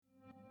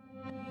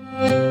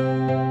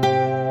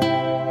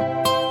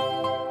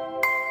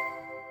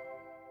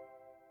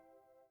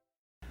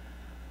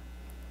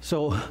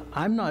So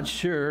I'm not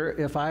sure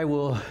if I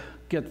will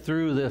get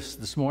through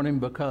this morning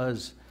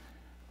because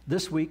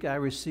this week I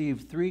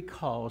received 3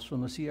 calls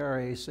from the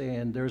CRA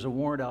saying there's a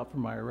warrant out for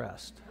my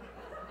arrest.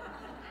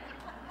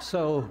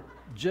 So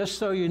just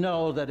so you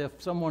know that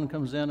if someone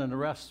comes in and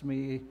arrests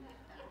me,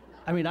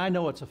 I mean, I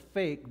know it's a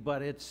fake,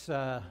 but it's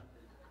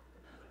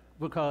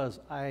because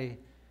I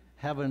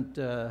haven't,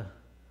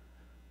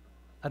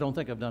 I don't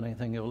think I've done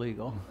anything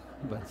illegal.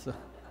 But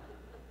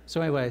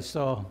so anyway,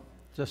 so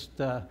just,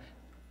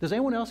 does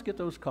anyone else get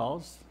those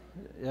calls?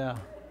 Yeah,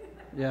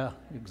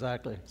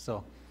 exactly.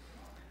 So,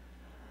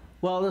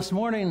 well, this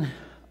morning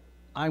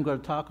I'm going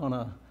to talk on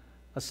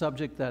a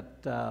subject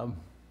that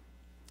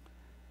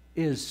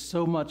is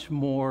so much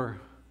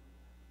more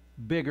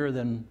bigger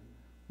than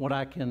what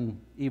I can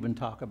even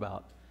talk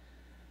about.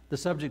 The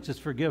subject is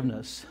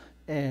forgiveness,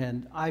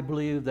 and I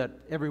believe that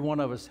every one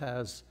of us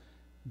has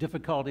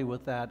difficulty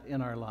with that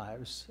in our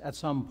lives at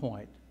some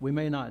point. We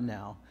may not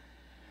now.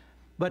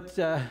 But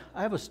I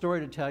have a story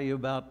to tell you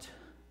about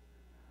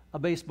a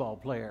baseball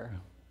player.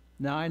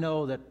 Now, I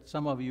know that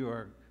some of you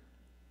are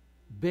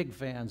big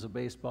fans of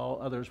baseball.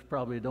 Others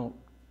probably don't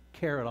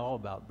care at all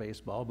about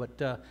baseball. But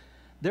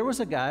there was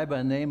a guy by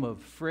the name of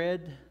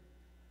Fred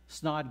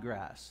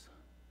Snodgrass.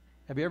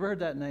 Have you ever heard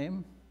that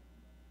name?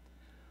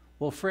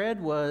 Well, Fred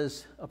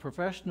was a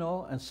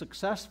professional and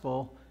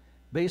successful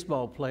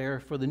baseball player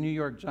for the New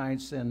York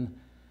Giants from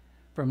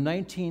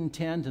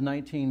 1910 to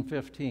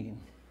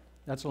 1915.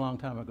 That's a long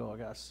time ago, I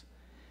guess.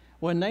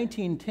 Well, in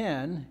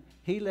 1910,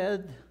 he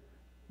led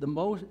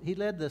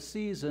the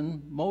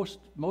season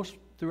most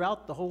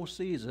throughout the whole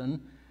season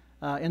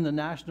in the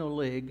National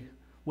League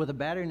with a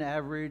batting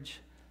average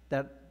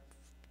that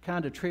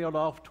kind of trailed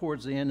off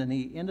towards the end, and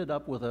he ended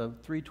up with a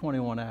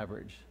 321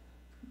 average.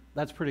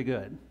 That's pretty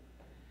good.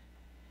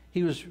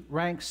 He was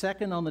ranked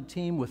second on the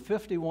team with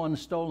 51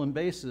 stolen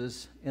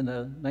bases in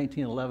the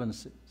 1911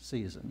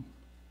 season.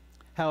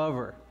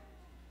 However,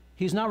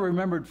 he's not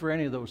remembered for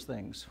any of those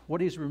things.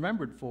 What he's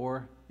remembered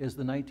for is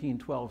the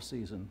 1912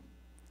 season.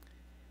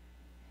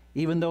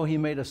 Even though he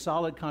made a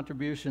solid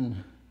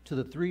contribution to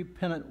the 3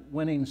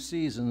 pennant-winning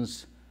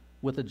seasons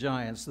with the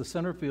Giants, the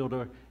center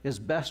fielder is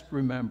best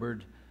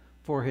remembered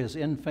for his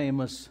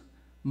infamous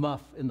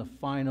muff in the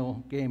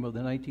final game of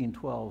the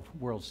 1912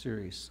 World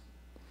Series.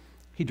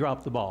 He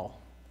dropped the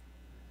ball.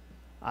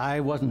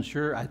 I wasn't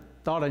sure. I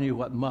thought I knew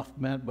what muff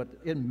meant, but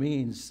it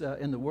means,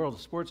 in the world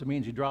of sports, it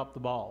means you dropped the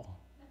ball.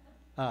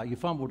 You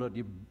fumbled it.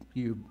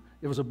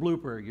 It was a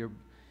blooper.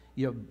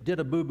 You did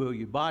a boo-boo.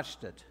 You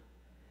botched it.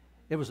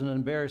 It was an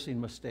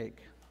embarrassing mistake.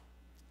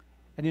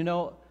 And you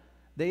know,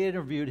 they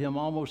interviewed him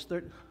almost.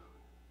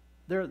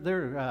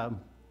 They're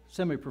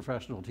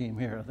semi-professional team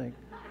here, I think.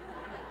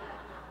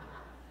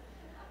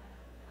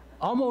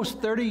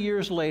 Almost 30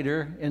 years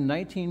later, in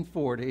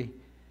 1940,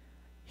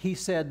 he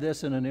said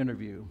this in an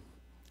interview: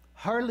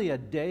 "Hardly a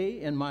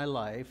day in my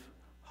life,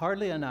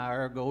 hardly an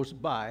hour goes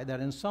by that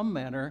in some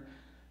manner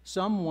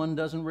someone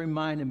doesn't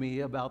remind me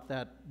about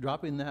that,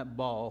 dropping that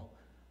ball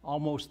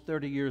almost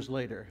 30 years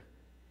later."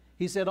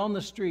 He said, on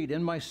the street,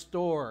 in my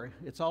store,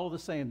 it's all the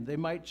same. They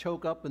might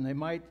choke up and they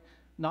might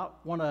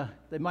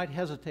they might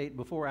hesitate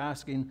before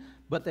asking,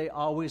 but they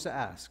always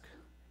ask.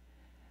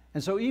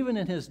 And so even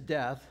in his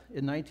death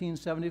in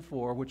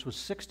 1974, which was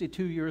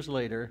 62 years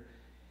later,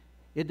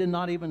 it did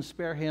not even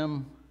spare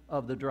him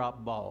of the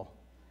dropped ball.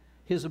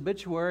 His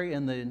obituary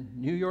in the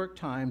New York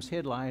Times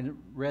headline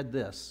read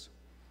this: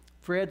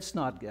 "Fred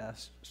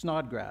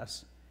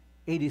Snodgrass,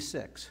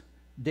 86,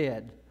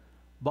 dead.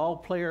 Ball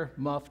player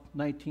muffed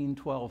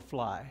 1912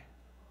 fly."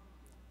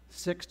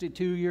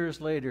 62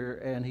 years later,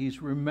 and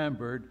he's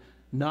remembered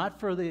not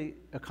for the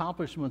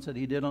accomplishments that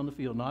he did on the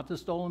field, not the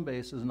stolen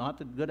bases, not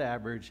the good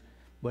average,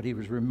 but he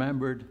was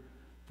remembered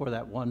for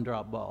that one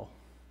drop ball.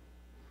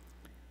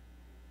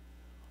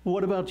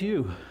 What about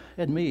you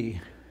and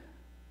me?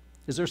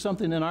 Is there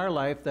something in our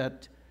life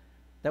that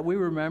we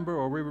remember,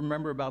 or we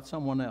remember about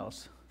someone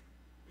else?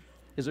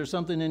 Is there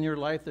something in your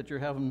life that you're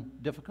having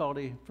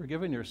difficulty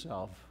forgiving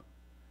yourself?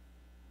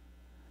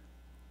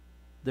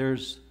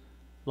 There's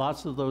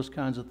lots of those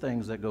kinds of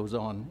things that goes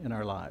on in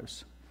our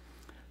lives.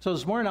 So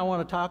this morning I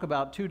want to talk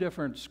about 2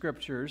 different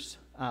scriptures.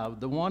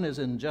 The one is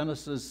in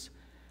Genesis.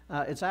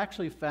 It's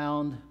actually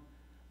found,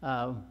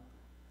 I'm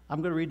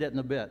going to read that in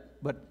a bit,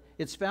 but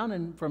it's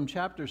found from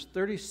chapters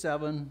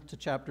 37 to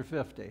chapter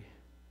 50.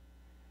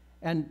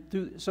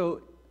 And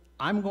so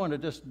I'm going to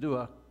just do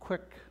a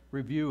quick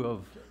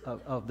review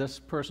of this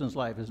person's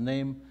life. His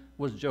name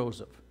was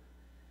Joseph.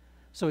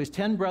 So his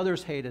 10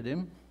 brothers hated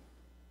him.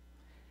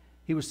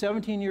 He was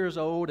 17 years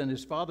old, and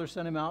his father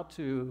sent him out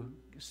to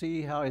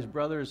see how his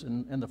brothers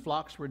and the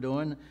flocks were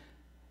doing,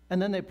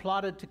 and then they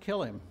plotted to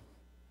kill him.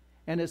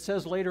 And it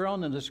says later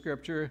on in the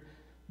scripture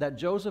that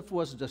Joseph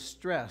was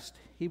distressed.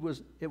 It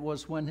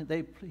was when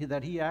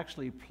that he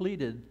actually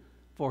pleaded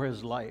for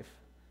his life.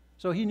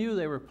 So he knew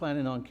they were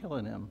planning on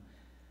killing him.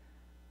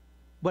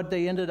 But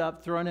they ended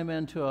up throwing him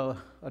into a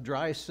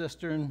dry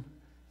cistern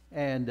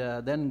and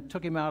then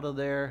took him out of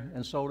there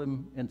and sold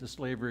him into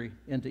slavery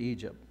into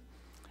Egypt.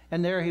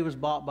 And there he was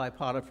bought by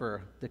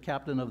Potiphar, the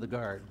captain of the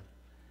guard.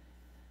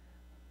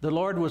 The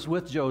Lord was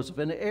with Joseph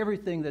in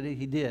everything that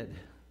he did.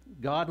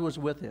 God was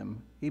with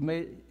him. He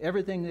made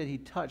everything that he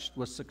touched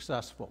was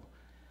successful.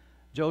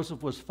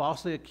 Joseph was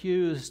falsely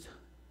accused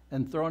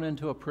and thrown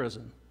into a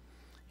prison.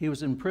 He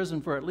was in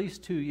prison for at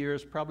least 2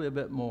 years, probably a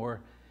bit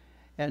more.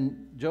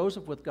 And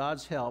Joseph, with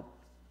God's help,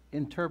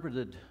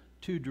 interpreted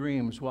 2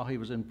 dreams while he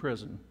was in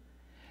prison.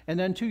 And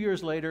then 2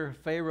 years later,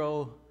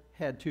 Pharaoh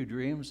had 2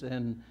 dreams,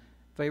 and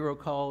Pharaoh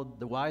called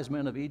the wise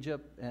men of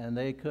Egypt, and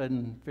they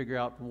couldn't figure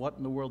out what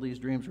in the world these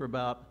dreams were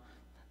about.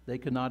 They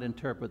could not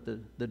interpret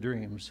the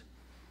dreams.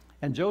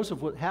 And Joseph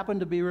happened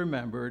to be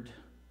remembered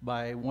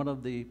by one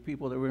of the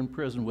people that were in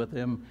prison with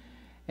him,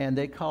 and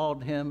they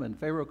called him, and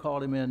Pharaoh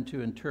called him in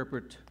to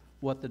interpret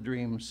what the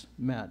dreams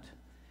meant.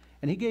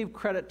 And he gave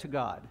credit to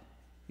God.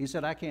 He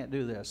said, I can't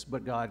do this,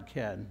 but God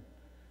can.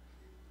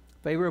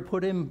 Pharaoh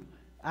put him,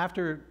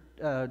 after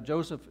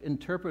Joseph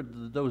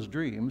interpreted those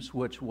dreams,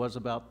 which was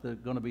about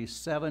going to be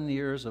 7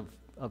 years of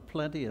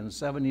plenty and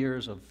 7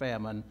 years of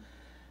famine,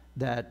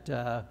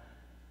 that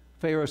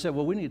Pharaoh said,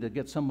 well, we need to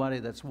get somebody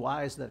that's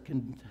wise that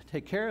can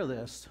take care of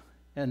this.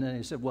 And then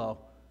he said,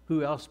 well,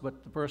 who else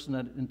but the person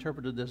that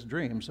interpreted this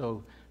dream?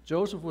 So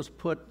Joseph was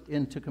put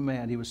into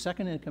command. He was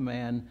second in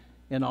command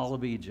in all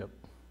of Egypt.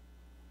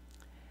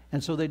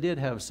 And so they did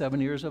have 7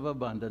 years of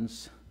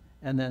abundance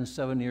and then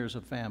 7 years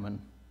of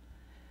famine.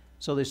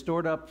 So they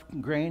stored up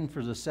grain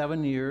for the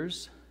 7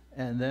 years,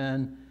 and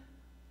then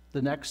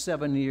the next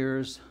 7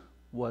 years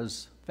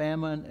was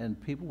famine,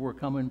 and people were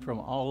coming from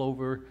all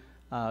over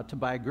to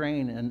buy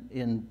grain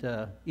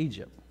in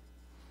Egypt.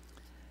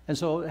 And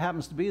so it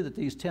happens to be that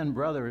these 10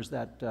 brothers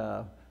that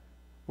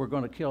were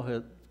going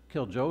to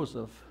kill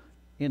Joseph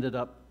ended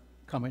up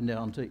coming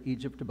down to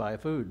Egypt to buy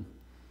food.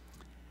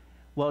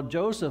 Well,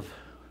 Joseph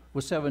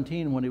was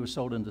 17 when he was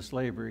sold into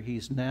slavery.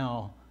 He's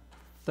now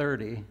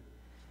 30.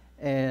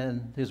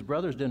 And his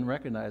brothers didn't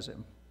recognize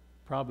him,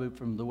 probably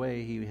from the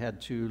way he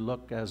had to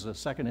look as a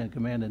second in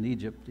command in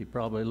Egypt. He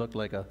probably looked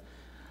like a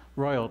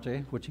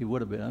royalty, which he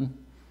would have been.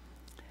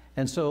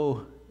 And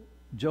so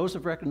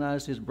Joseph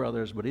recognized his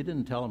brothers, but he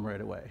didn't tell them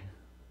right away.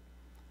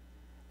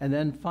 And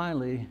then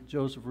finally,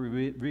 Joseph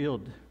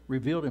revealed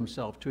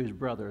himself to his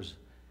brothers,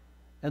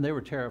 and they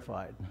were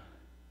terrified.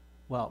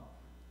 Well,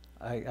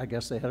 I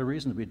guess they had a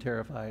reason to be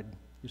terrified.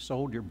 You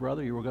sold your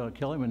brother, you were going to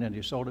kill him, and then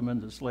you sold him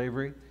into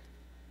slavery.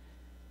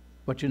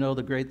 But you know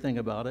the great thing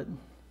about it?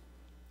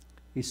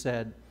 He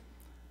said,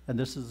 and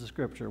this is the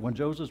scripture, when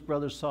Joseph's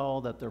brothers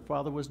saw that their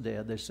father was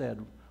dead, they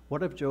said,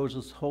 what if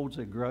Joseph holds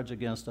a grudge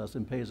against us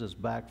and pays us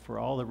back for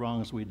all the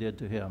wrongs we did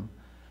to him?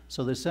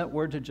 So they sent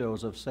word to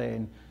Joseph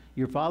saying,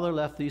 your father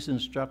left these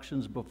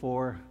instructions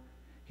before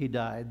he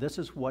died. This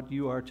is what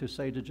you are to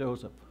say to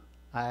Joseph.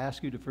 I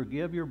ask you to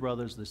forgive your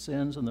brothers the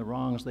sins and the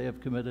wrongs they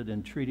have committed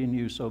in treating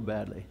you so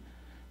badly.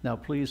 Now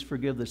please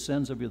forgive the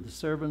sins of the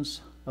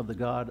servants of the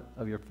God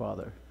of your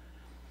father.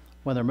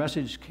 When their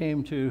message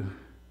came to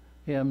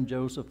him,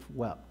 Joseph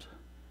wept.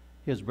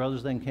 His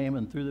brothers then came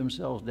and threw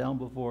themselves down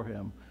before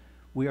him.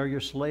 We are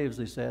your slaves,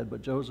 they said,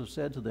 but Joseph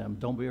said to them,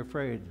 don't be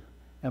afraid.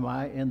 Am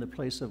I in the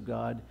place of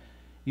God?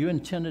 You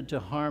intended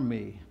to harm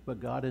me, but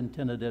God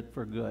intended it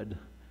for good,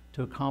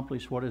 to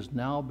accomplish what is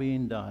now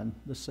being done,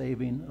 the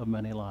saving of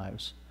many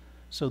lives.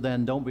 So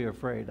then don't be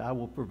afraid. I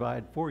will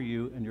provide for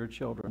you and your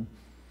children.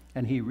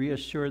 And he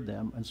reassured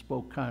them and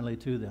spoke kindly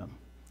to them.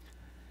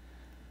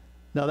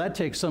 Now that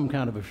takes some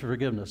kind of a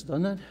forgiveness,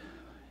 doesn't it?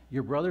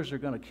 Your brothers are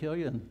going to kill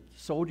you and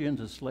sold you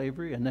into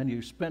slavery, and then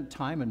you spent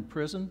time in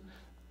prison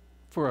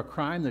for a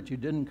crime that you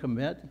didn't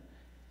commit.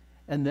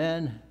 And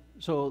then,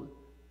 so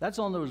that's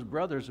on those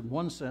brothers in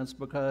one sense,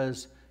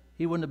 because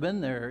he wouldn't have been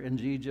there in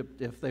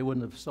Egypt if they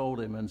wouldn't have sold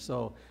him. And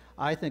so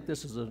I think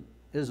this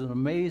is an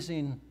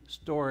amazing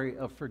story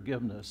of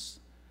forgiveness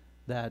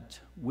that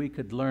we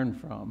could learn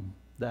from,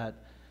 that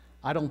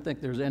I don't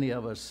think there's any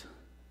of us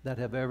that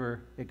have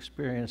ever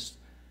experienced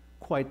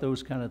quite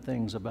those kind of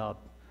things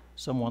about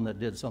someone that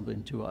did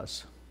something to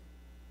us.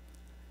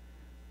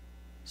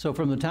 So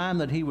from the time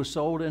that he was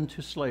sold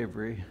into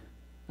slavery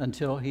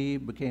until he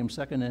became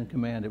second in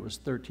command, it was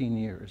 13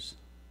 years.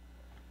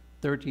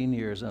 13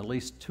 years, and at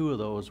least 2 of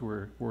those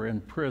were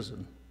in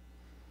prison.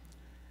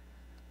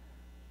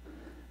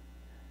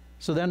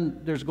 So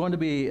then there's going to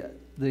be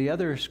the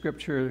other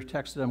scripture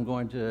text that I'm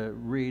going to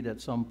read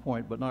at some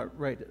point, but not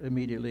right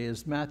immediately,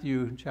 is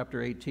Matthew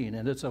chapter 18.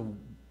 And it's a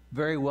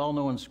very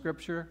well-known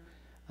scripture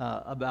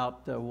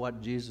about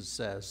what Jesus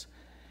says.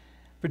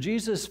 For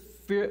Jesus,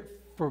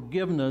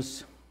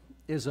 forgiveness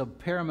is of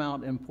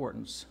paramount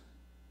importance,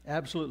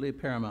 absolutely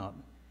paramount.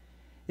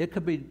 It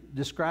could be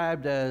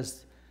described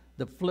as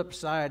the flip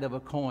side of a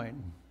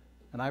coin.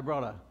 And I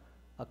brought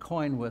a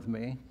coin with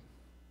me.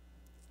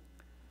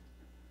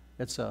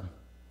 It's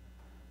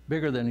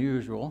bigger than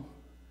usual.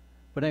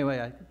 But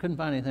anyway, I couldn't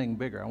find anything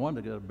bigger. I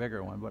wanted to get a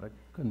bigger one, but I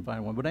couldn't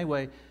find one. But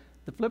anyway,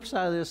 the flip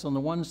side of this, on the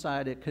one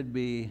side, it could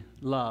be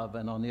love,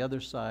 and on the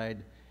other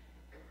side,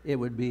 it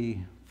would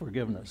be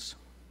forgiveness.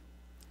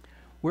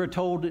 We're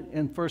told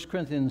in 1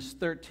 Corinthians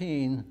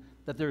 13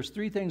 that there's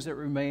three things that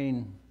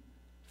remain: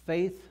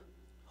 faith,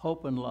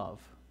 hope, and love.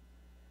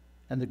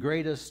 And the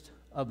greatest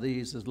of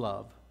these is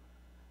love.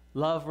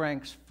 Love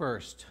ranks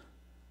first.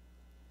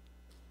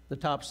 The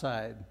top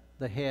side,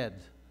 the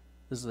head.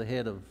 This is the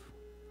head of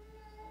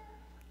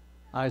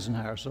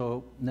Eisenhower,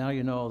 so now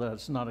you know that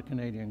it's not a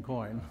Canadian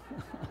coin.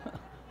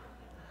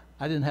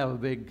 I didn't have a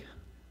big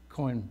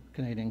coin,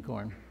 Canadian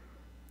coin.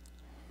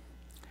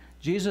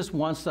 Jesus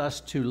wants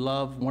us to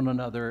love one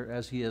another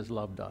as he has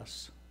loved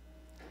us.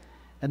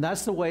 And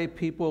that's the way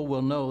people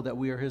will know that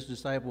we are his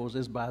disciples,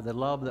 is by the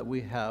love that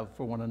we have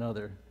for one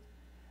another.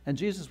 And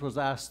Jesus was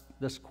asked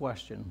this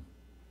question: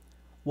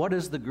 what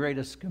is the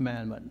greatest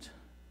commandment?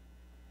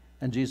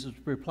 And Jesus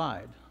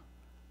replied,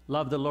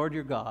 love the Lord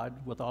your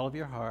God with all of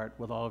your heart,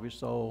 with all of your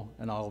soul,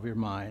 and all of your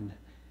mind.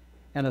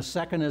 And a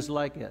second is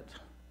like it,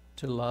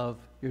 to love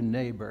your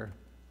neighbor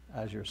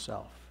as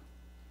yourself.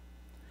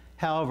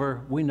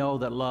 However, we know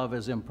that love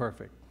is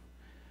imperfect.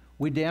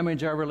 We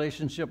damage our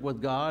relationship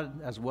with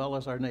God as well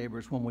as our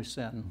neighbors when we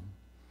sin.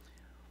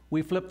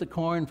 We flip the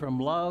coin from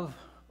love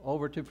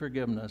over to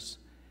forgiveness,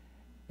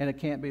 and it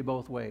can't be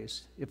both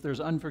ways. If there's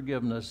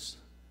unforgiveness,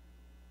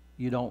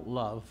 you don't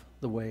love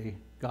the way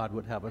God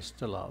would have us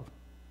to love.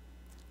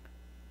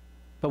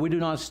 But we do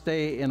not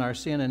stay in our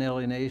sin and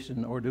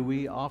alienation, or do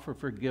we offer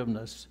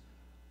forgiveness,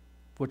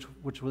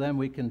 which then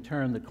we can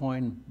turn the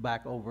coin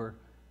back over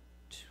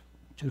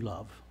to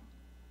love.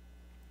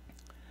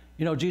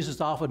 You know, Jesus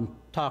often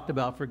talked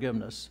about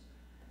forgiveness.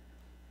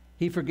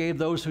 He forgave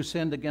those who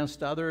sinned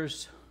against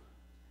others,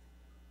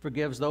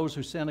 forgives those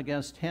who sin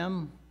against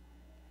him,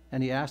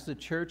 and he asked the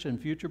church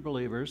and future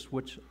believers,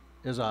 which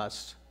is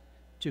us,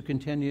 to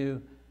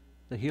continue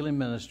the healing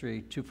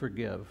ministry to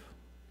forgive.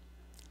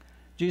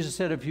 Jesus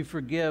said, if you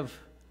forgive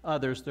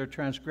others their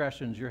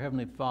transgressions, your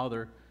heavenly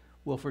Father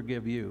will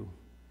forgive you.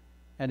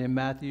 And in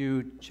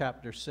Matthew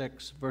chapter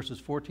 6, verses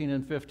 14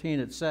 and 15,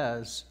 it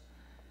says,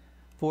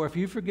 for if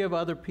you forgive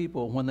other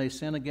people when they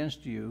sin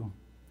against you,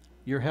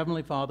 your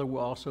heavenly Father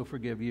will also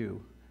forgive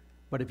you.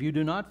 But if you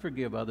do not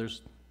forgive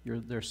others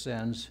their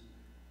sins,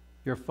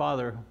 your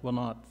Father will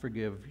not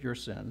forgive your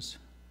sins.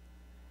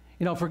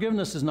 You know,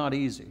 forgiveness is not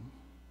easy.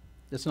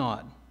 It's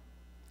not.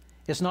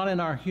 It's not in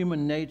our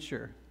human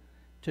nature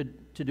to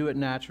do it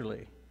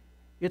naturally.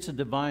 It's a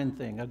divine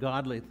thing, a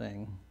godly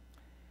thing.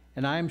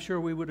 And I am sure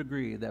we would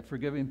agree that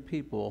forgiving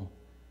people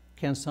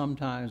can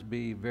sometimes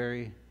be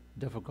very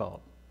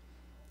difficult.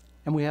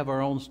 And we have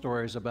our own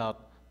stories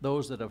about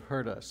those that have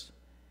hurt us.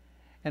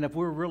 And if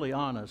we're really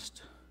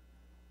honest,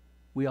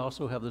 we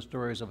also have the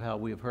stories of how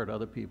we have hurt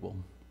other people.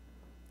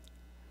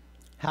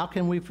 How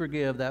can we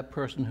forgive that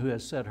person who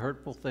has said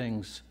hurtful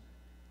things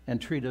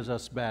and treated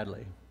us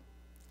badly?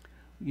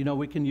 You know,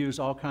 we can use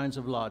all kinds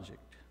of logic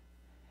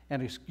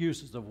and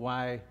excuses of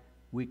why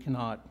we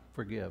cannot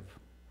forgive.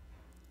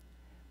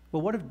 But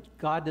what if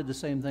God did the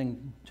same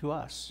thing to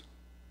us?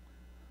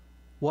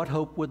 What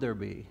hope would there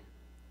be?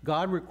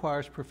 God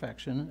requires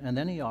perfection, and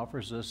then he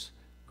offers us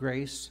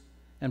grace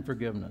and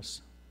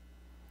forgiveness.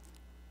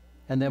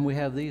 And then we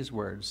have these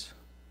words: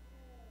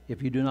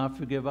 if you do not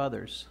forgive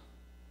others,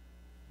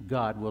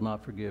 God will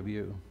not forgive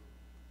you.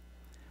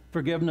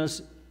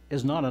 Forgiveness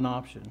is not an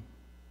option.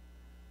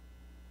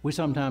 We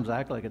sometimes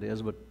act like it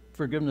is, but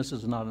forgiveness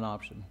is not an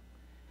option.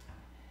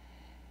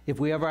 If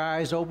we have our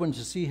eyes open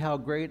to see how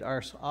great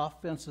our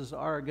offenses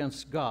are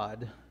against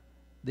God,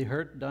 the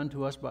hurt done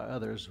to us by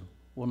others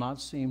will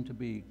not seem to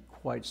be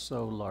quite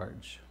so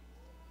large.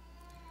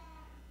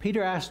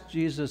 Peter asked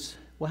Jesus,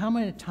 well, how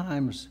many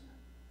times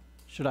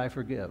should I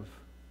forgive?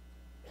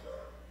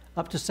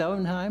 Up to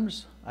 7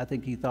 times? I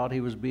think he thought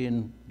he was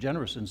being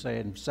generous in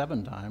saying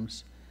 7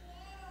 times.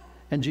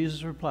 And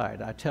Jesus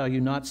replied, I tell you,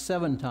 not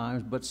 7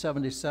 times, but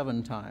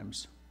 77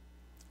 times.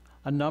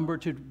 A number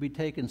to be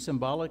taken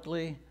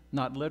symbolically,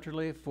 not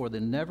literally, for the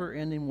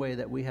never-ending way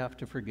that we have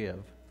to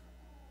forgive.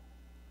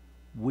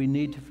 We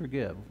need to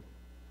forgive.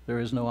 There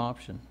is no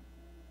option.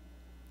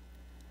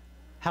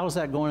 How is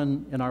that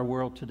going in our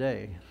world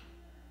today?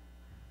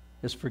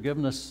 Is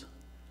forgiveness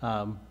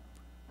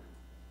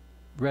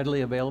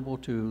readily available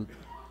do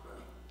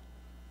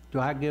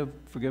I give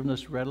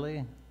forgiveness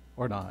readily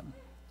or not?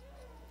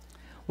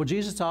 Well,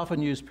 Jesus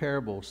often used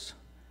parables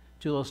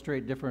to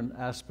illustrate different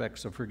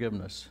aspects of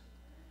forgiveness.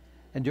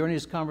 And during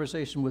his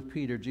conversation with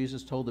Peter,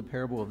 Jesus told the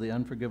parable of the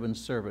unforgiven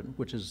servant,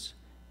 which is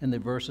in the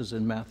verses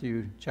in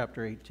Matthew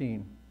chapter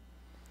 18.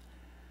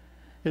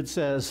 It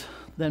says,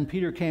 then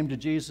Peter came to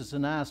Jesus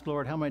and asked,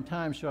 Lord, how many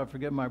times shall I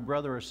forgive my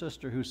brother or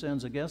sister who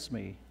sins against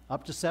me?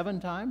 Up to 7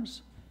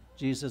 times?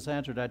 Jesus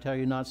answered, I tell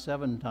you, not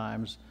 7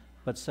 times,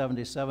 but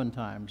 77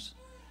 times.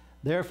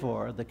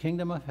 Therefore, the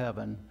kingdom of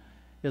heaven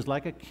is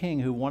like a king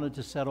who wanted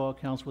to settle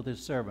accounts with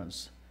his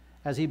servants.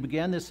 As he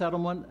began this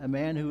settlement, a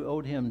man who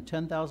owed him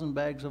 10,000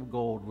 bags of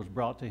gold was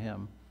brought to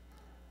him.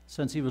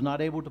 Since he was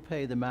not able to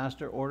pay, the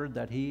master ordered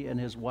that he and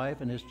his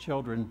wife and his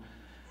children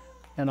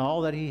and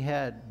all that he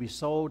had be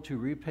sold to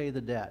repay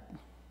the debt.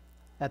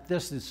 At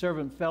this, the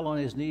servant fell on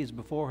his knees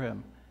before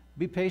him.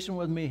 Be patient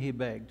with me, he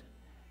begged,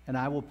 and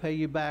I will pay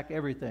you back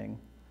everything.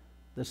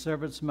 The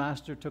servant's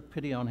master took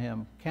pity on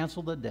him,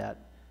 canceled the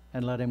debt,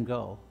 and let him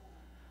go.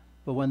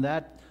 But when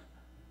that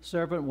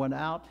servant went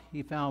out,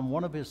 he found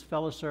one of his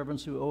fellow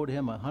servants who owed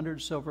him 100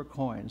 silver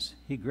coins.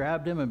 He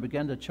grabbed him and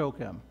began to choke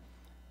him.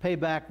 "Pay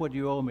back what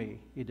you owe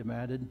me," he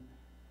demanded.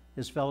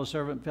 His fellow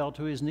servant fell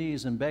to his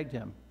knees and begged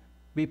him,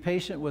 "Be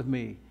patient with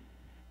me,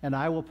 and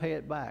I will pay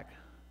it back."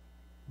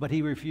 But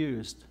he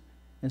refused.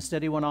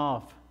 Instead, he went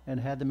off and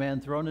had the man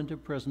thrown into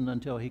prison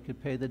until he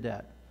could pay the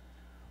debt.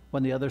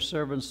 When the other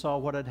servants saw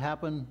what had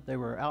happened, they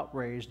were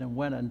outraged and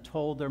went and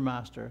told their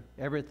master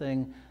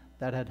everything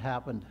that had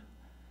happened.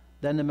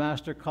 Then the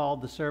master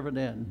called the servant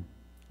in.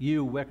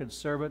 "You wicked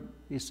servant,"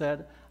 he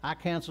said, "I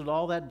canceled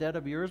all that debt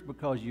of yours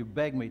because you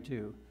begged me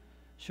to.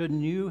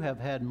 Shouldn't you have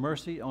had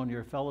mercy on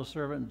your fellow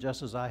servant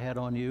just as I had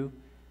on you?"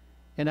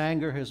 In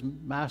anger, his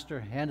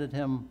master handed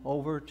him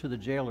over to the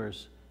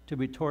jailers to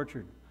be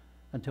tortured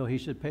until he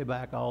should pay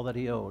back all that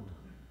he owed.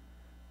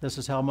 This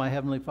is how my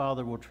heavenly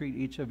Father will treat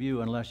each of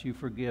you unless you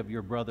forgive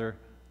your brother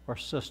or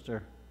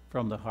sister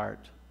from the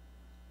heart.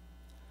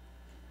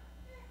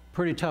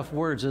 Pretty tough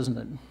words, isn't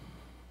it?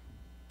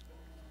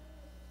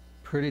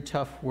 Pretty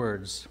tough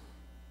words.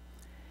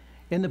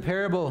 In the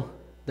parable,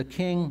 the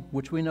king,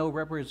 which we know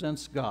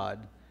represents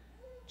God,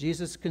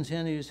 Jesus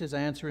continues his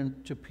answer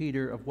to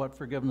Peter of what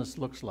forgiveness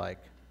looks like.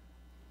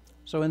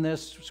 So in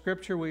this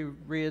scripture, we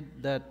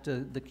read that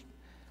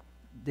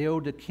they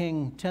owed the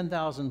king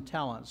 10,000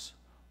 talents,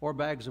 or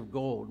bags of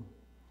gold.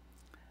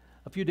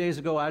 A few days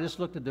ago, I just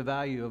looked at the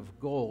value of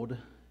gold,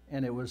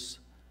 and it was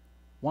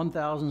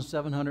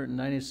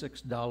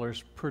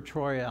 $1,796 per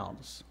troy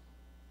ounce,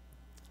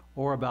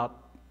 or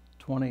about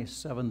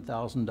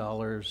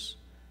 $27,000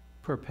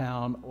 per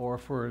pound, or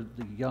for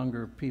the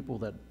younger people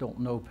that don't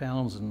know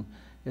pounds, and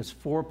it's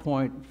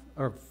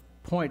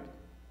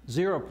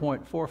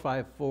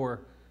 0.454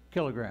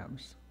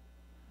 kilograms.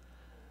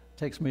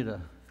 Takes me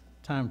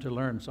time to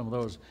learn some of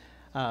those.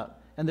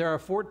 And there are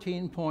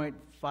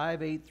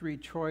 14.583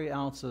 troy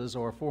ounces,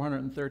 or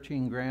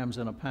 413 grams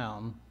in a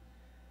pound.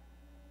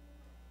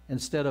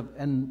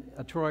 And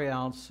a troy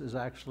ounce is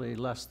actually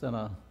less than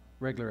a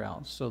regular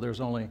ounce. So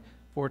there's only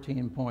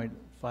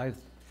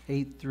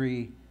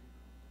 14.583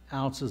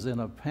 ounces in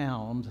a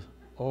pound,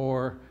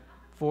 or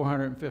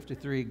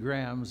 453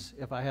 grams,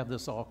 if I have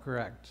this all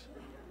correct.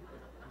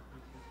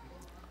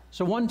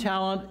 So 1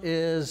 talent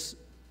is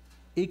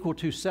equal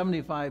to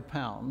 75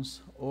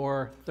 pounds,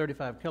 or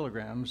 35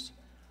 kilograms,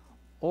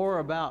 or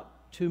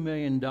about $2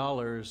 million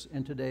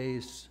in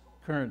today's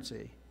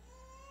currency.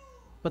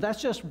 But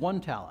that's just 1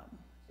 talent.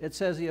 It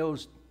says he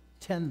owes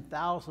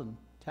 10,000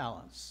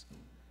 talents.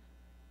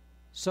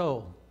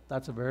 So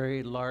that's a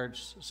very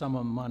large sum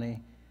of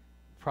money,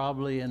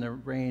 probably in the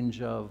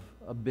range of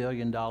 $1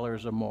 billion or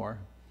more.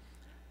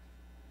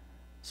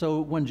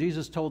 So when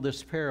Jesus told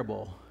this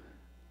parable,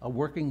 a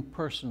working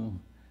person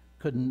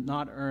could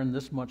not earn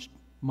this much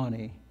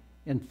money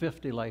in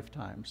 50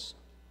 lifetimes.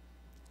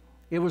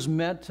 It was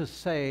meant to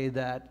say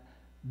that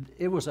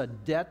it was a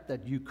debt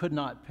that you could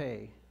not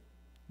pay.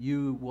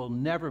 You will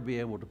never be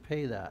able to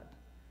pay that.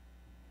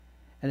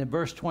 And in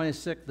verse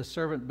 26, the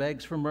servant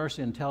begs for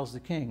mercy and tells the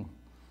king,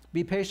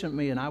 "Be patient with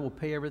me and I will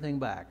pay everything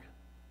back."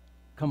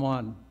 Come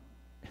on.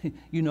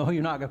 You know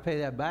you're not going to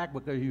pay that back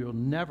because you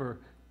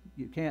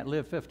can't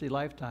live 50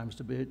 lifetimes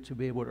to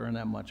be able to earn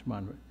that much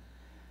money.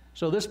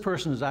 So this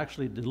person is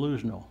actually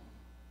delusional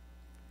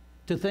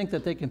to think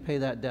that they can pay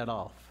that debt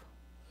off.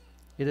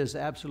 It is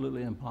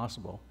absolutely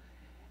impossible.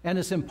 And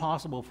it's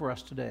impossible for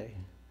us today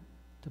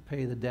to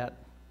pay the debt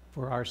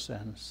for our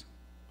sins.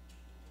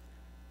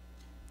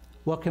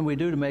 What can we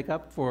do to make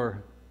up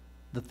for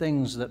the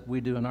things that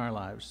we do in our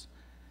lives?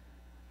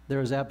 There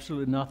is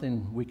absolutely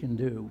nothing we can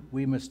do.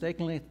 We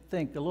mistakenly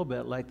think a little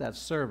bit like that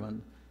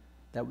servant,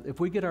 that if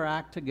we get our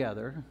act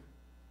together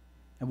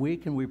and we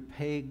can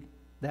repay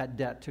that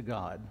debt to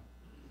God,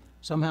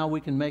 somehow we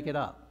can make it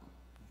up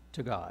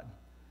to God,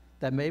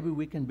 that maybe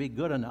we can be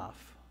good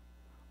enough,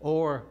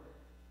 or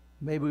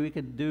maybe we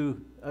could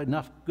do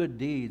enough good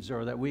deeds,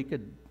 or that we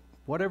could,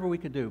 whatever we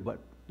could do. But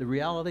the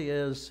reality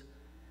is,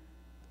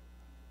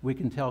 we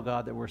can tell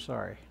God that we're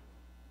sorry,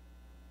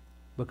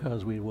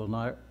 because we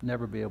will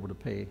never be able to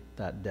pay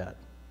that debt.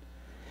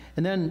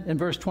 And then in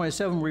verse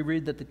 27, we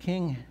read that the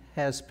king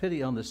has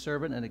pity on the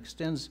servant and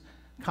extends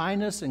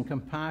kindness and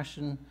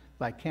compassion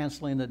by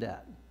canceling the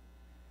debt.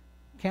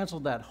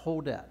 Canceled that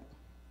whole debt.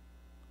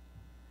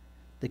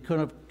 The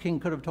king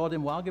could have told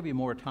him, "Well, I'll give you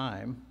more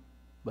time,"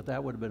 but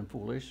that would have been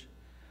foolish.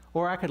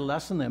 Or I could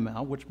lessen the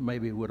amount, which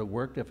maybe would have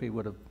worked if he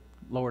would have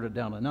lowered it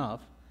down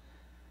enough.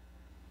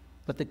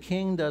 But the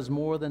king does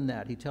more than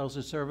that. He tells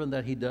his servant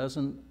that he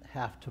doesn't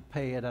have to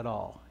pay it at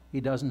all. He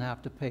doesn't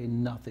have to pay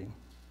nothing.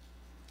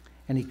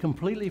 And he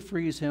completely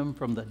frees him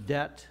from the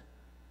debt,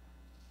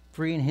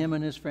 freeing him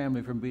and his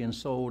family from being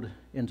sold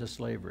into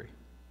slavery.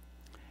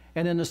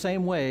 And in the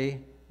same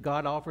way,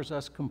 God offers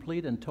us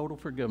complete and total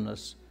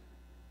forgiveness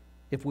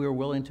if we are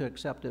willing to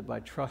accept it by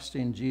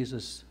trusting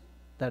Jesus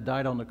that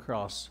died on the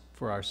cross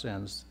for our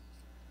sins.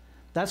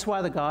 That's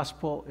why the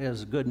gospel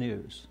is good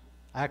news,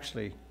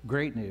 actually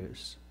great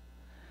news.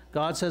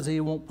 God says He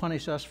won't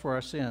punish us for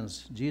our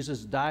sins.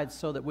 Jesus died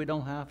so that we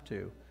don't have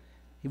to.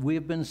 We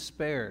have been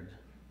spared.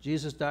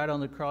 Jesus died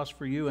on the cross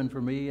for you and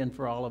for me and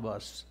for all of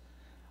us.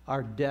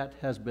 Our debt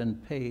has been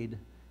paid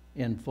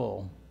in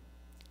full.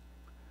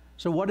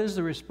 So what is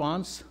the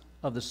response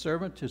of the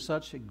servant to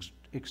such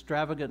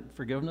extravagant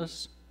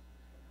forgiveness?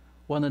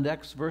 Well, in the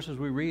next verses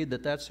we read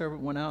that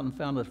servant went out and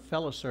found a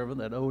fellow servant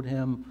that owed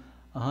him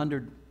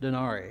 100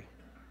 denarii.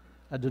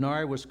 A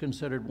denarii was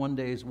considered 1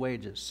 day's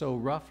wages. So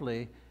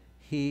roughly,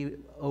 he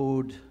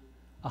owed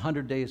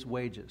 100 days'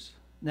 wages.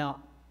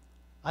 Now,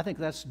 I think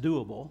that's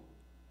doable.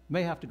 You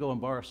may have to go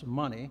and borrow some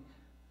money.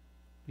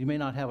 You may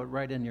not have it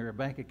right in your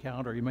bank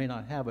account, or you may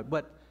not have it,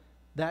 but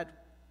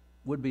that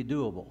would be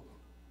doable.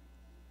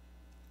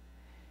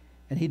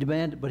 And he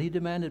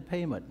demanded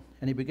payment,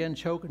 and he began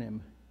choking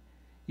him.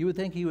 You would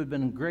think he would have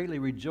been greatly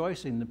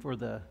rejoicing for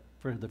the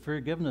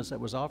forgiveness that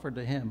was offered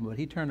to him, but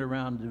he turned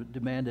around and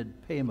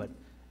demanded payment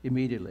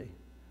immediately.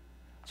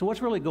 So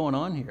what's really going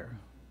on here?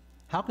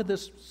 How could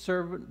this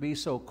servant be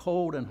so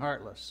cold and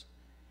heartless?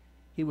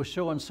 He was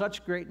showing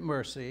such great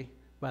mercy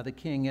by the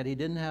king, yet he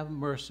didn't have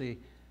mercy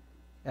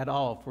at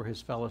all for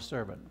his fellow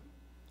servant.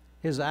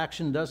 His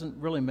action doesn't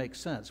really make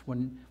sense.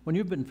 When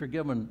you've been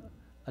forgiven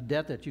a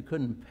debt that you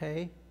couldn't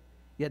pay,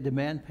 yet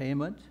demand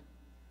payment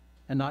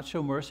and not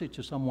show mercy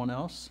to someone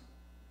else.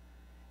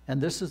 And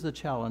this is the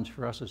challenge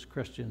for us as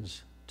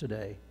Christians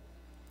today.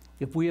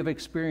 If we have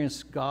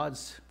experienced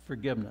God's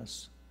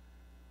forgiveness,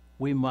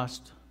 we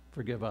must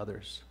forgive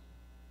others.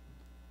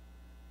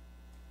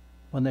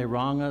 When they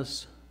wrong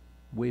us,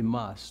 we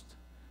must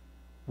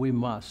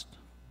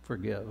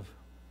forgive.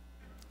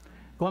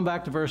 Going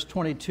back to verse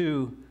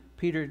 22,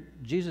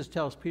 Jesus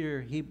tells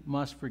Peter he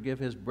must forgive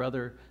his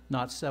brother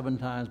not 7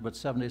 times, but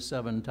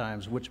 77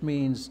 times, which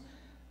means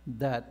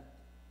that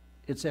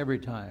it's every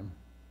time.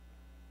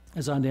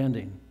 It's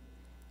unending.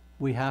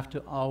 We have to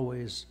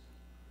always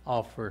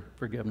offer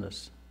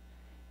forgiveness.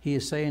 He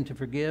is saying to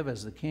forgive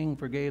as the king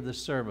forgave the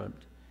servant,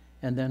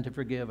 and then to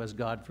forgive as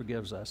God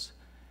forgives us.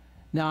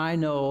 Now, I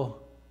know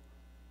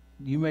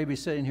you may be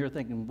sitting here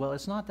thinking, well,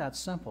 it's not that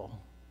simple.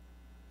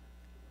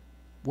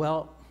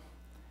 Well,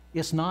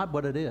 it's not,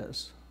 but it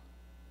is.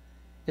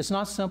 It's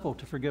not simple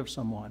to forgive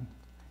someone.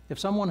 If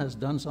someone has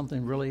done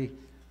something really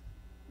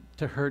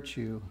to hurt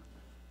you,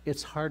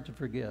 it's hard to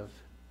forgive.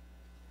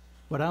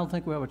 But I don't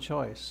think we have a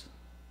choice.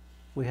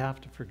 We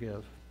have to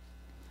forgive.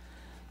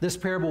 This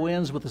parable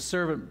ends with the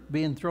servant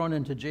being thrown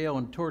into jail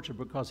and tortured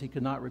because he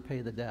could not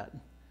repay the debt,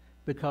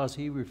 because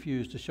he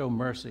refused to show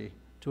mercy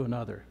to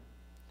another.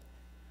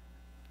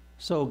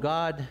 So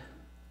God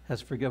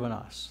has forgiven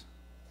us,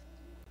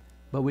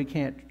 but we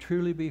can't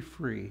truly be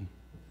free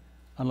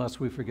unless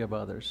we forgive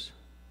others.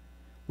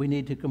 We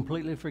need to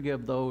completely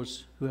forgive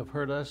those who have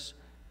hurt us,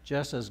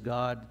 just as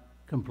God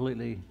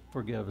completely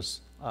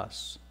forgives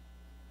us.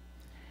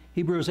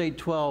 Hebrews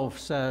 8:12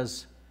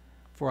 says,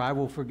 "For I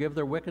will forgive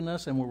their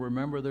wickedness and will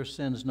remember their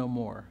sins no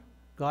more."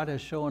 God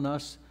has shown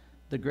us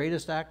the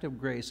greatest act of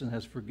grace and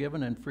has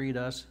forgiven and freed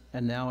us,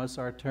 and now it's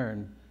our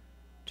turn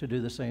to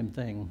do the same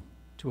thing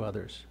to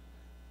others.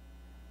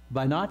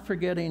 By not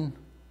forgetting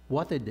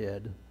what they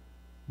did,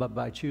 but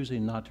by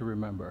choosing not to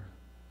remember.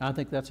 I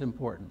think that's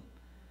important.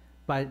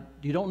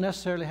 You don't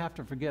necessarily have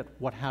to forget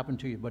what happened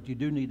to you, but you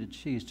do need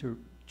to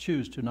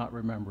choose to not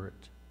remember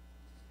it.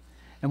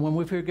 And when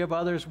we forgive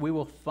others, we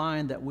will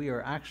find that we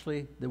are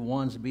actually the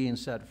ones being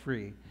set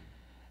free.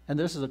 And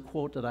this is a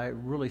quote that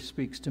really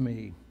speaks to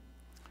me.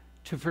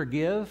 To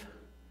forgive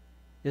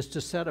is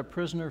to set a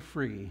prisoner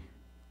free,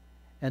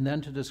 and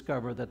then to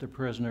discover that the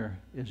prisoner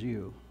is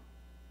you.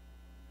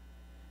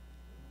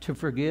 To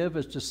forgive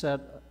is to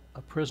set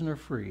a prisoner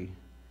free,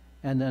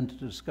 and then to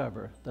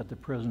discover that the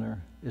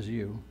prisoner is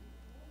you.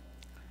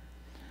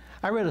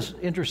 I read an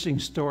interesting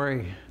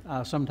story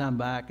sometime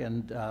back,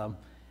 and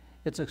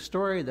it's a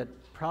story that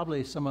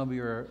probably some of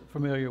you are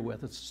familiar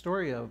with. It's a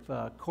story of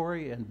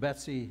Corrie and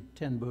Betsie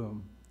ten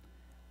Boom.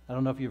 I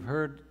don't know if you've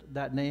heard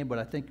that name, but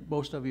I think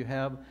most of you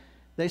have.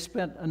 They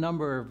spent a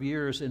number of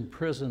years in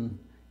prison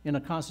in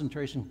a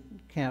concentration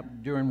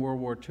camp during World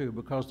War II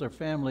because their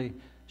family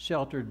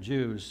sheltered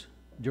Jews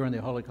during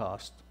the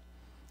Holocaust.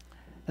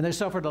 And they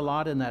suffered a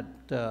lot in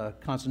that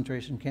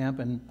concentration camp,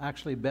 and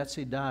actually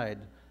Betsie died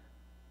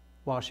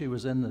while she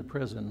was in the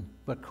prison.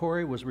 But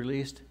Corrie was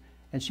released,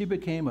 and she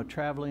became a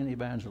traveling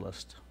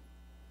evangelist.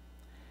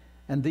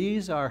 And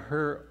these are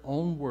her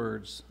own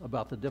words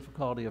about the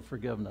difficulty of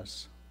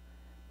forgiveness,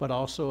 but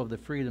also of the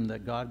freedom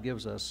that God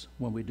gives us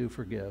when we do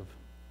forgive.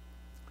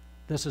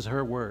 This is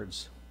her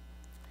words.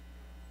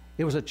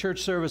 "It was a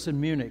church service in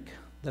Munich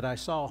that I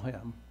saw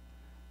him,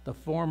 the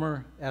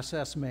former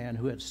SS man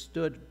who had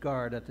stood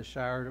guard at the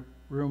shower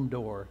room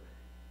door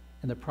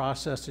in the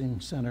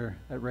processing center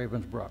at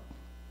Ravensbrück.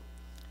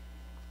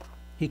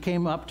 He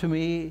came up to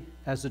me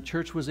as the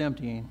church was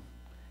emptying,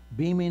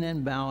 beaming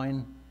and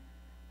bowing.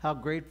 'How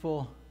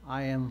grateful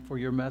I am for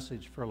your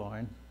message,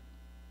 Fräulein,'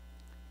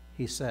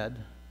 he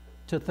said.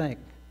 To think,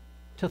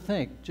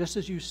 just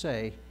as you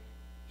say,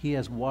 he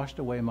has washed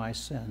away my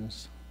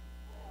sins."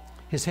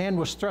 His hand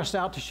was thrust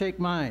out to shake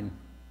mine.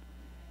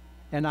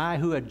 And I,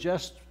 who had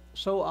just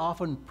so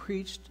often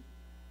preached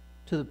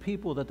to the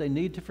people that they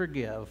need to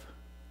forgive,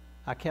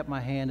 I kept my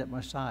hand at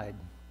my side.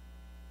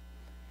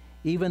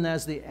 Even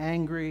as the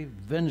angry,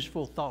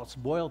 vengeful thoughts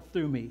boiled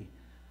through me,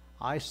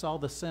 I saw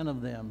the sin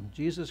of them.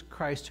 Jesus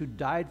Christ, who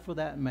died for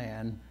that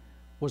man,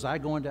 was I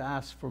going to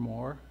ask for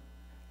more?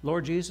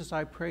 Lord Jesus,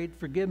 I prayed,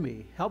 forgive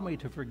me. Help me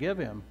to forgive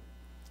him.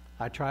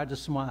 I tried to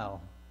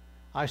smile.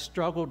 I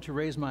struggled to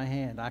raise my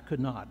hand. I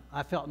could not.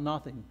 I felt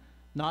nothing,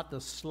 not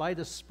the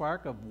slightest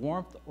spark of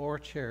warmth or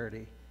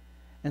charity.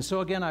 And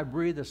so again, I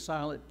breathed a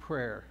silent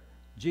prayer.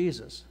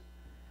 Jesus,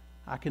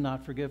 I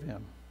cannot forgive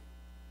him.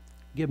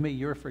 Give me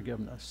your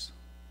forgiveness.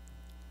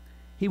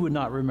 He would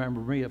not remember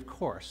me, of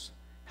course.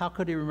 How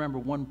could he remember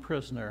one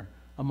prisoner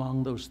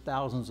among those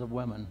thousands of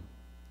women?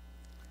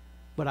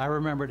 But I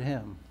remembered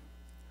him,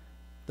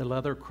 the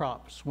leather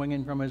crop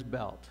swinging from his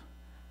belt.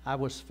 I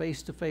was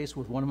face to face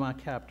with one of my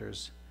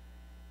captors,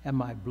 and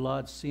my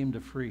blood seemed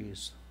to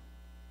freeze.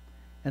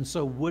 And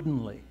so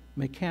woodenly,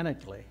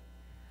 mechanically,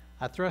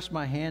 I thrust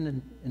my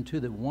hand into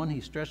the one he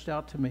stretched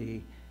out to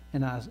me,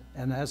 and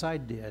as I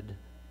did,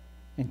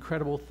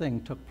 incredible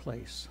thing took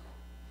place.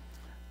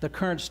 The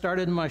current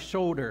started in my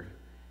shoulder,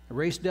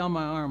 raced down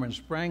my arm, and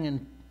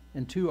sprang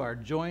into our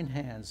joined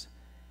hands.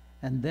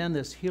 And then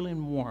this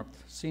healing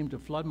warmth seemed to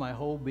flood my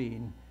whole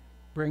being,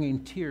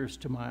 bringing tears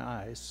to my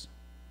eyes.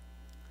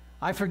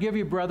 I forgive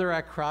you, brother,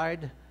 I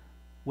cried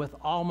with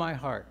all my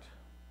heart.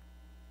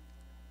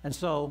 And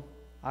so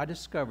I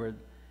discovered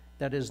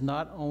that it is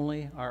not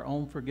only our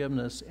own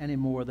forgiveness any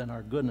more than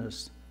our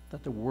goodness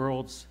that the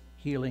world's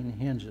healing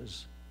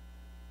hinges,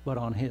 but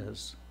on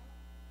his,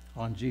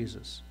 on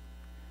Jesus.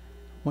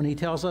 When he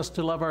tells us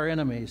to love our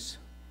enemies,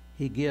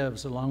 he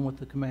gives, along with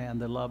the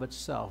command, the love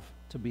itself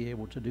to be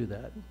able to do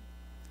that.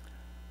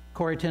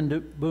 Corrie ten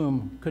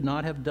Boom could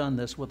not have done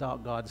this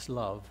without God's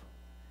love.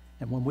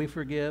 And when we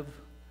forgive,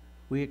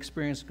 we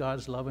experience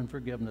God's love and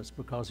forgiveness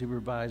because he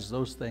provides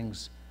those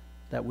things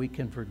that we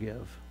can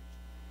forgive.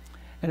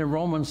 And in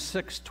Romans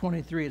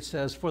 6:23 it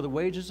says, "For the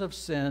wages of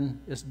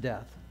sin is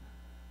death,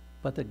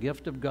 but the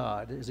gift of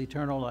God is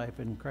eternal life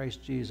in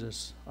Christ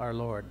Jesus our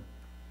Lord."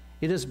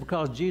 It is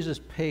because Jesus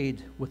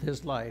paid with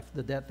his life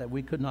the debt that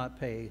we could not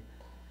pay.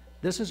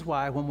 This is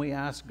why when we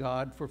ask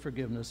God for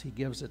forgiveness, he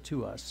gives it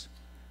to us.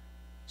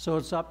 So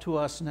it's up to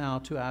us now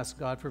to ask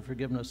God for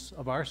forgiveness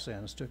of our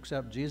sins, to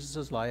accept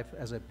Jesus' life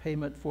as a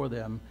payment for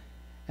them,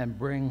 and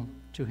bring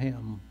to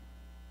him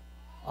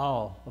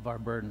all of our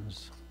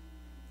burdens.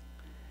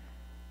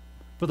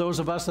 For those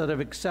of us that have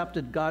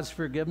accepted God's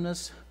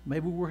forgiveness,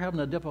 maybe we're having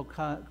a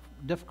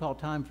difficult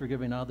time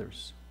forgiving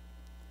others.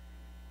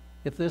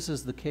 If this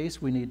is the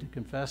case, we need to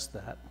confess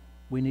that.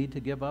 We need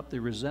to give up the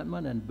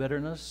resentment and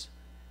bitterness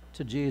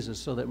to Jesus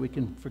so that we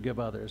can forgive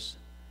others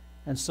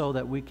and so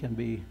that we can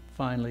be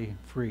finally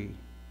free.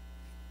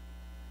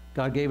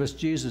 God gave us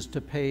Jesus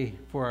to pay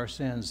for our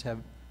sins,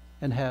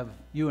 and have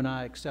you and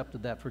I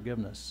accepted that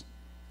forgiveness?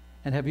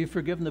 And have you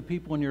forgiven the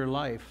people in your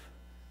life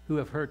who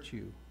have hurt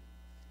you?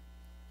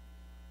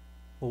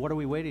 Well, what are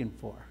we waiting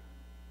for?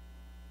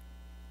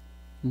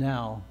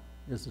 Now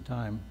is the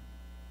time.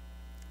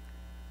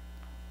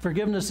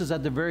 Forgiveness is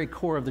at the very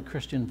core of the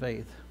Christian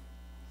faith.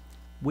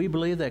 We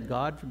believe that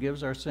God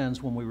forgives our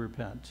sins when we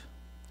repent.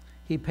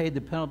 He paid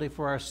the penalty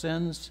for our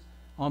sins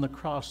on the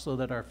cross so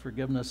that our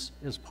forgiveness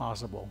is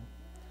possible.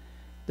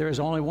 There is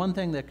only one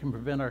thing that can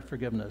prevent our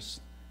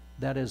forgiveness.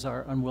 That is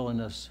our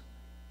unwillingness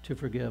to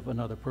forgive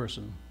another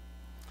person.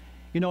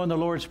 You know, in the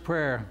Lord's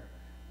Prayer,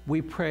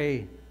 we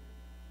pray,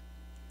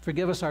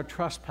 "Forgive us our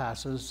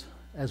trespasses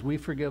as we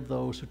forgive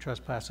those who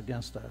trespass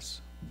against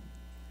us."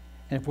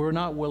 And if we're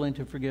not willing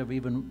to forgive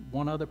even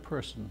one other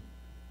person,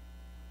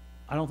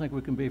 I don't think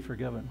we can be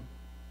forgiven.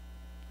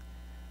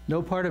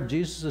 No part of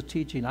Jesus'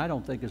 teaching, I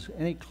don't think, is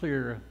any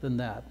clearer than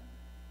that.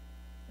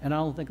 And I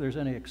don't think there's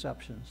any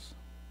exceptions.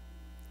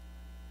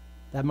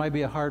 That might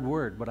be a hard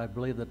word, but I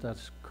believe that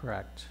that's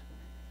correct.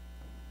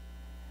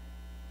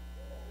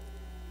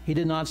 He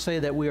did not say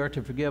that we are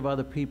to forgive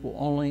other people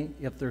only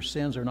if their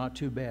sins are not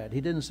too bad.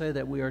 He didn't say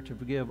that we are to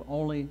forgive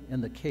only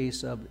in the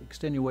case of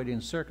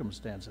extenuating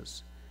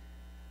circumstances.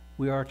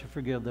 We are to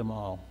forgive them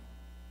all,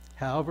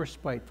 however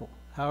spiteful,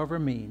 however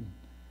mean,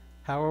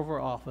 however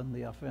often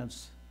the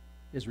offense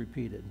is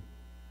repeated.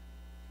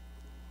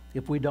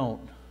 If we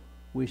don't,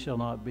 we shall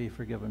not be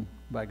forgiven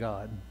by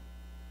God.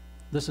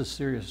 This is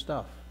serious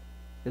stuff.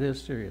 It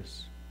is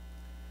serious.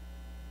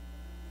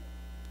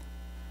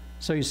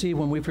 So you see,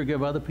 when we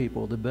forgive other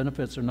people, the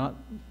benefits are not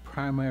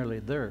primarily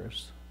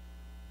theirs,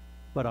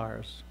 but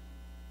ours.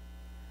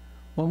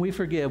 When we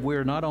forgive, we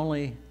are not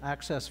only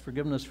access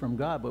forgiveness from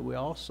God, but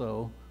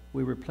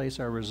we replace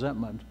our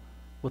resentment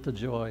with the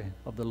joy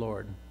of the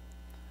Lord.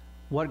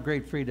 What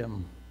great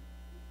freedom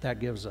that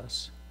gives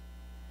us.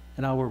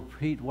 And I will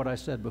repeat what I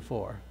said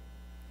before.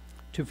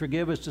 To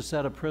forgive is to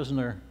set a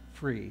prisoner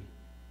free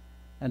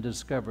and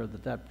discover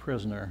that that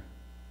prisoner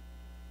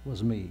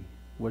was me,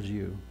 was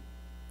you.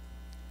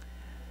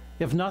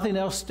 If nothing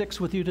else sticks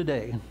with you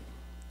today,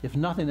 if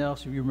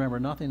you remember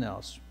nothing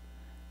else,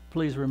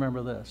 please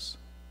remember this.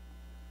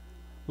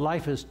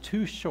 Life is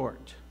too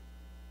short.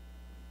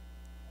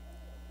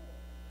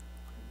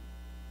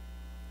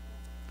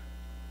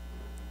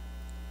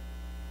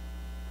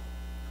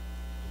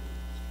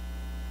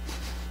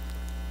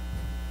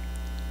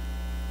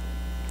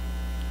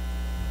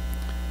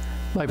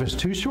 Life is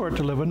too short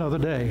to live another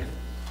day,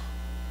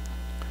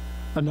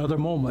 another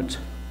moment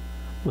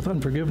with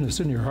unforgiveness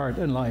in your heart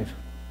and life.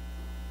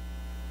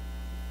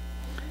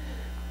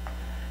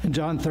 In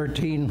John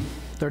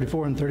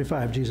 13:34 and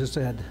 35, Jesus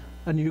said,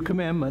 "A new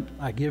commandment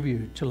I give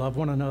you, to love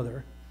one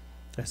another.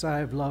 As I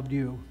have loved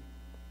you,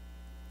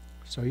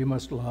 so you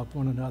must love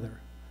one another.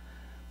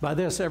 By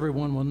this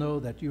everyone will know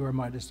that you are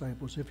my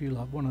disciples, if you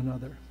love one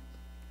another."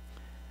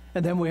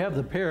 And then we have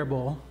the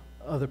parable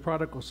of the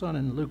prodigal son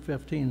in Luke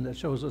 15 that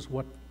shows us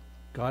what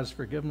God's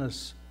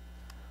forgiveness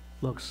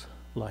looks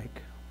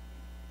like.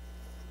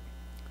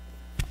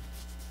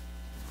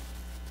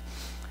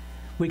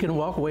 We can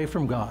walk away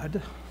from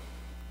God.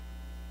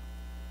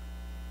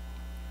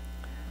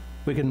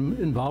 We can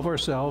involve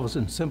ourselves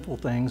in simple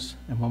things,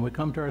 and when we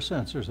come to our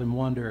senses and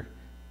wonder,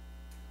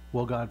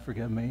 will God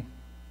forgive me?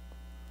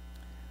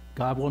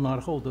 God will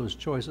not hold those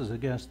choices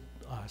against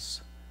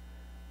us.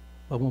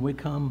 But when we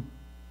come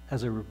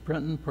as a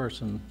repentant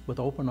person with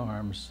open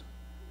arms,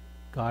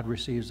 God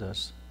receives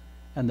us,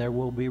 and there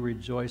will be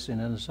rejoicing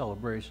and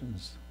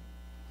celebrations.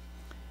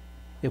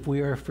 If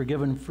we are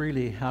forgiven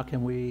freely, how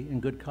can we,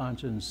 in good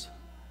conscience,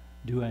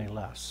 do any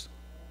less?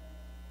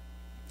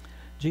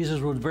 Jesus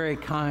was very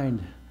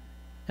kind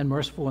and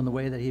merciful in the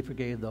way that he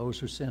forgave those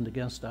who sinned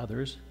against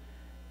others.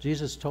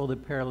 Jesus told the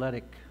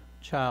paralytic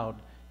child,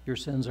 "Your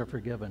sins are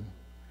forgiven."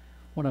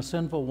 When a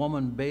sinful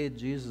woman bathed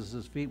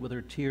Jesus' feet with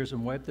her tears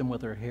and wiped them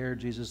with her hair,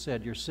 Jesus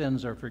said, "Your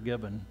sins are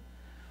forgiven."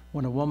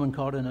 When a woman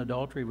caught in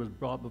adultery was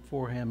brought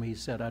before him, he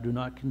said, "I do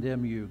not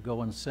condemn you.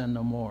 Go and sin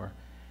no more."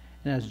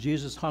 And as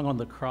Jesus hung on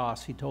the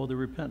cross, he told the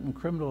repentant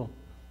criminal,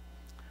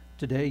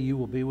 "Today you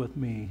will be with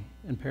me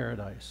in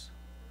paradise."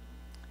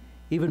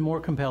 Even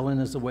more compelling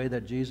is the way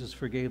that Jesus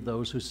forgave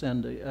those who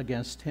sinned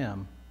against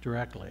him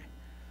directly.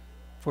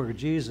 For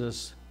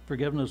Jesus,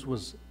 forgiveness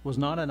was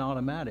not an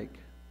automatic.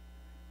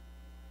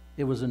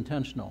 It was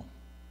intentional,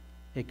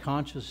 a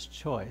conscious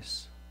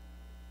choice,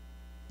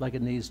 like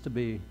it needs to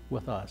be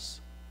with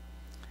us.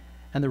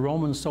 And the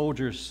Roman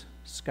soldiers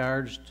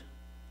scourged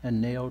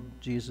and nailed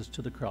Jesus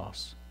to the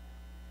cross.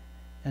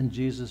 And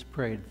Jesus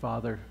prayed,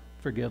 "Father,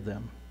 forgive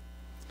them."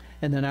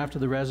 And then after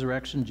the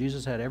resurrection,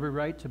 Jesus had every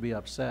right to be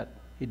upset.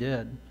 He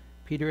did.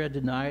 Peter had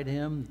denied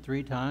him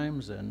 3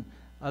 times, and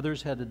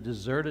others had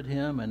deserted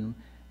him.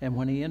 And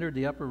when he entered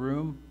the upper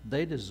room,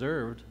 they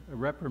deserved a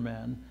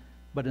reprimand.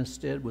 But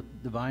instead,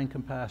 with divine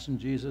compassion,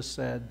 Jesus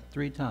said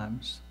 3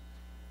 times,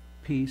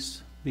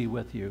 "Peace be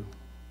with you."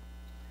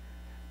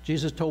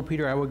 Jesus told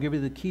Peter, "I will give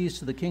you the keys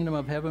to the kingdom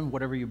of heaven.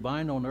 Whatever you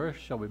bind on earth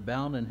shall be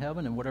bound in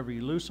heaven, and whatever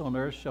you loose on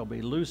earth shall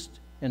be loosed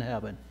in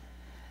heaven."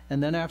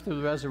 And then after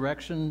the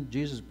resurrection,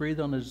 Jesus breathed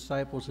on his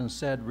disciples and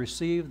said,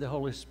 "Receive the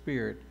Holy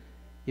Spirit.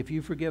 If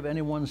you forgive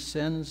anyone's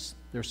sins,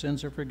 their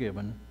sins are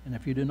forgiven. And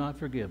if you do not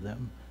forgive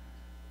them,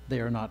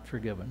 they are not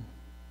forgiven."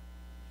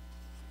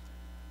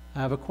 I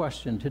have a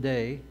question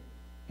today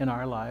in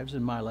our lives,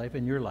 in my life,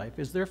 in your life.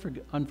 Is there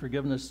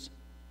unforgiveness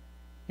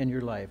in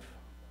your life?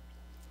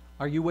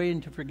 Are you waiting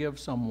to forgive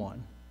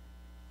someone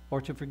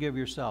or to forgive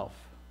yourself?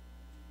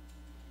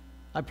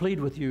 I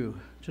plead with you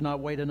to not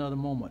wait another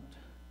moment.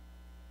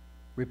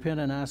 Repent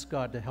and ask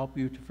God to help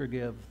you to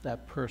forgive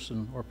that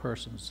person or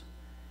persons.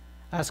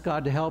 Ask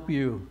God to help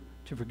you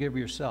to forgive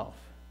yourself.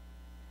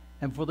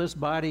 And for this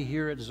body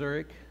here at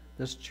Zurich,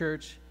 this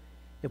church,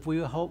 if we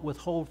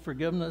withhold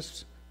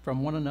forgiveness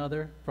from one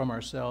another, from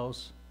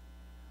ourselves,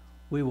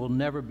 we will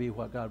never be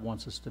what God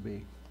wants us to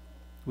be.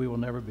 We will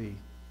never be.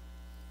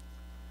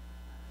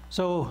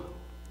 So,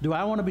 do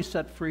I want to be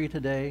set free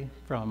today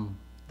from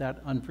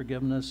that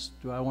unforgiveness?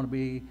 Do I want to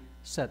be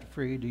set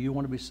free? Do you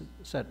want to be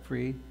set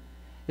free?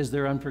 Is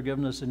there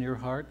unforgiveness in your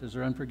heart? Is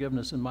there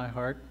unforgiveness in my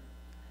heart?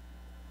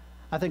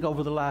 I think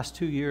over the last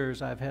 2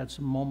 years, I've had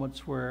some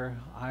moments where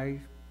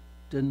I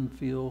didn't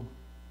feel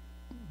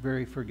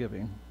very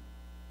forgiving.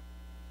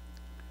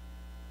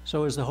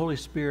 So is the Holy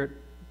Spirit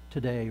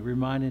today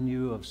reminding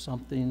you of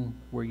something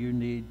where you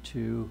need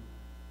to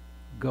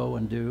go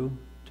and do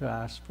to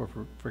ask for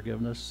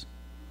forgiveness?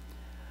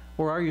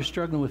 Or are you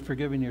struggling with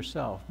forgiving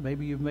yourself?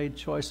 Maybe you've made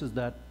choices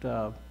that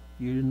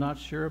you're not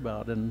sure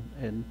about,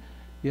 and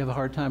you have a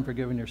hard time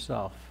forgiving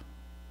yourself.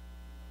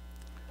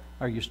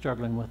 Are you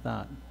struggling with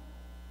that?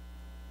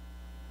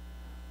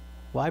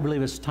 Well, I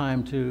believe it's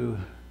time to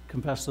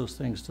confess those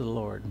things to the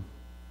Lord.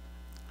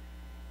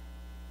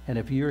 And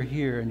if you're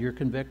here and you're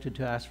convicted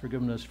to ask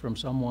forgiveness from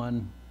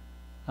someone,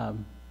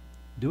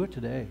 do it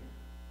today.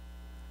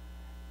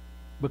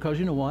 Because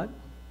you know what?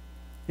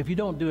 If you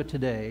don't do it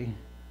today,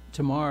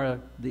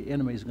 tomorrow the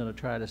enemy is going to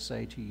try to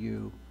say to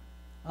you,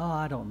 "Oh,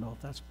 I don't know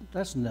if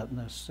that's not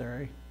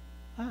necessary."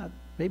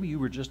 Maybe you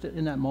were just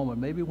in that moment.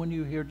 Maybe when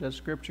you heard that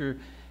scripture,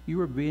 you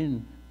were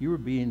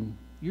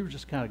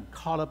just kind of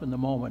caught up in the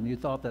moment, and you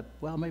thought that,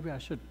 well, maybe I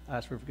should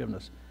ask for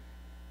forgiveness.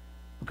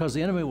 Because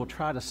the enemy will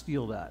try to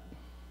steal that.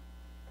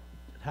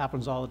 It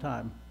happens all the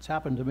time. It's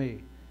happened to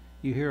me.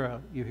 You hear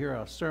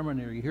a sermon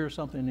or you hear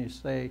something and you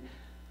say,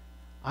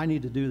 I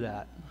need to do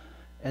that.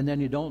 And then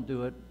you don't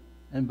do it,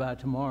 and by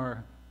tomorrow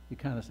you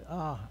kind of say,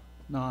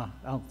 no, I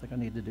don't think I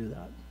need to do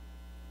that.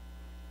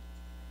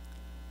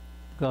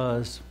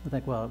 Because we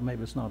think, well,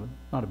 maybe it's not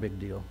a big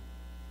deal.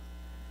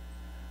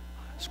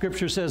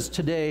 Scripture says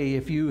today,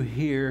 if you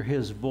hear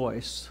his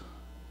voice,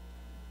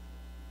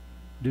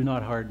 do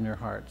not harden your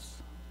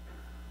hearts.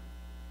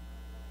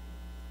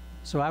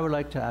 So I would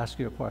like to ask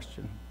you a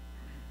question.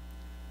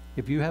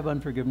 If you have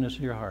unforgiveness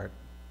in your heart,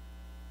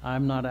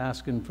 I'm not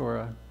asking for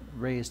a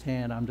raised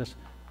hand.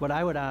 What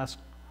I would ask,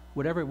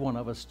 would every one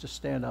of us just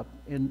stand up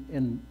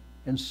and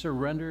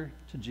surrender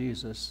to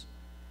Jesus.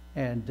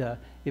 And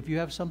if you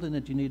have something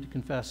that you need to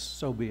confess,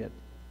 so be it.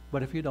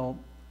 But if you don't,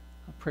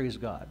 praise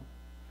God.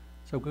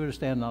 So we're going to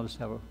stand and I'll just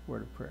have a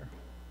word of prayer.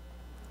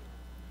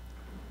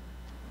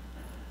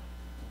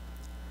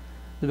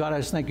 God, I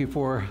just thank you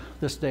for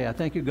this day. I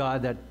thank you,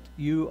 God, that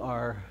you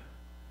are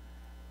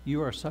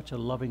such a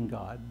loving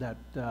God, that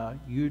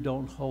you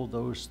don't hold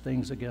those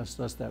things against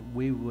us that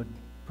we would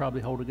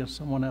probably hold against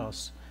someone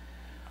else.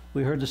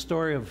 We heard the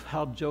story of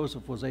how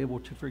Joseph was able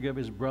to forgive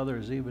his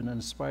brothers even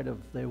in spite of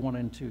they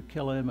wanting to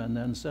kill him and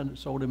then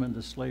sold him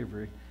into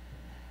slavery.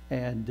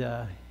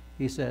 And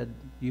he said,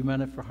 you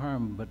meant it for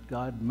harm, but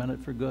God meant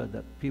it for good,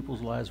 that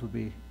people's lives would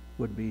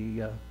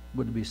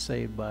be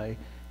saved by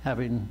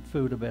having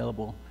food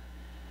available.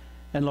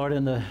 And Lord,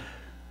 in the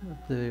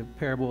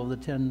parable of the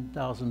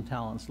 10,000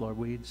 talents, Lord,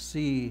 we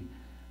see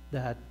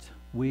that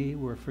we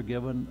were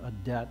forgiven a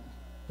debt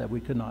that we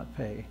could not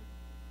pay.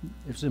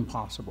 It's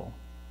impossible.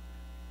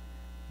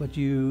 But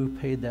you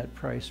paid that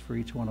price for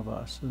each one of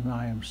us, and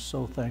I am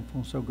so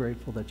thankful and so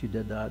grateful that you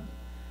did that.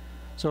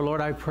 So,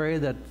 Lord, I pray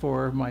that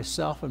for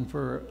myself and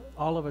for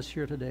all of us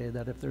here today,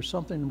 that if there's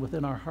something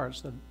within our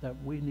hearts that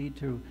we need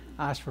to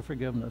ask for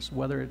forgiveness,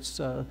 whether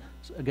it's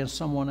against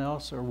someone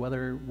else or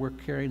whether we're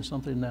carrying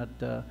something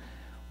that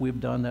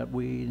we've done that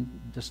we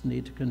just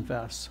need to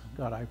confess,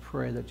 God, I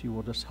pray that you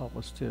will just help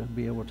us to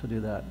be able to do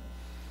that.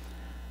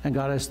 And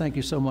God, I just thank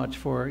you so much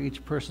for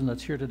each person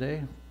that's here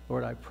today.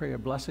 Lord, I pray a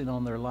blessing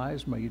on their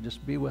lives. May you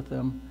just be with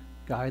them,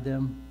 guide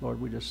them.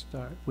 Lord,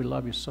 we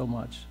love you so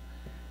much.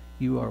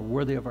 You are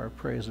worthy of our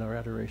praise and our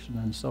adoration.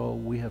 And so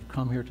we have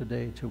come here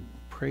today to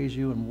praise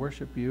you and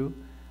worship you.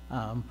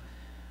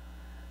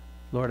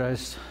 Lord, I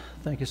just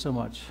thank you so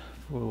much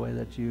for the way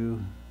that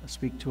you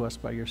speak to us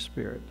by your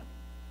Spirit.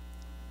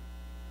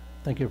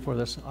 Thank you for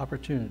this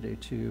opportunity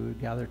to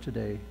gather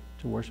today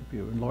to worship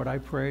you. And Lord, I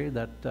pray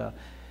that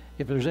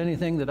if there's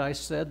anything that I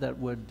said that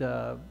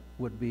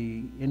would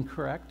be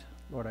incorrect,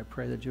 Lord, I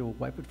pray that you'll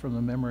wipe it from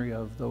the memory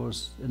of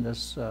those in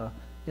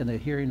the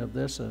hearing of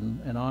this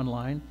and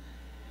online.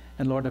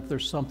 And Lord, if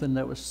there's something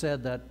that was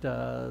said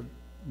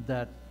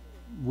that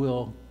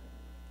will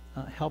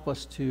help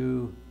us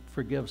to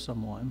forgive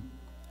someone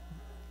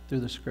through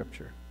the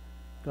Scripture,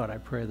 God, I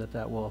pray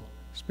that will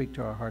speak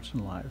to our hearts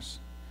and lives.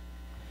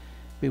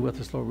 Be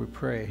with us, Lord, we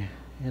pray,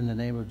 in the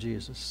name of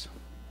Jesus.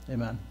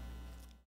 Amen.